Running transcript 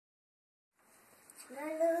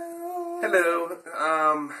Hello.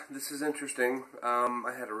 This is interesting.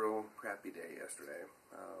 I had a real crappy day yesterday.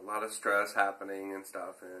 A lot of stress happening and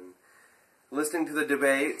stuff, and listening to the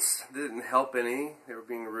debates didn't help any. They were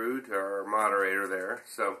being rude to our moderator there.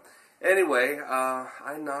 So, anyway,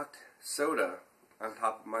 I knocked soda on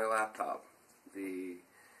top of my laptop, the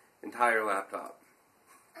entire laptop,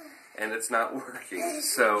 and it's not working.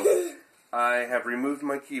 So, I have removed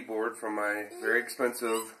my keyboard from my very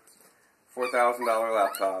expensive $4,000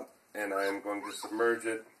 laptop, and I am going to submerge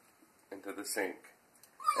it into the sink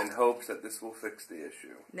in hopes that this will fix the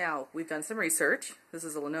issue. Now, we've done some research. This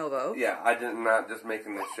is a Lenovo. Yeah, I'm not just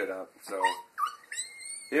making this shit up. So,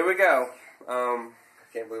 here we go. I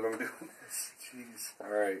can't believe I'm doing this. Jeez.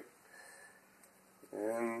 Alright.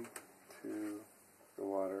 Into the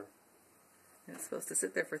water. It's supposed to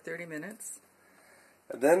sit there for 30 minutes.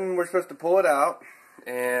 And then we're supposed to pull it out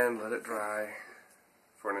and let it dry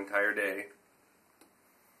for an entire day.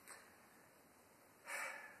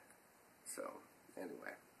 So,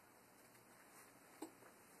 anyway.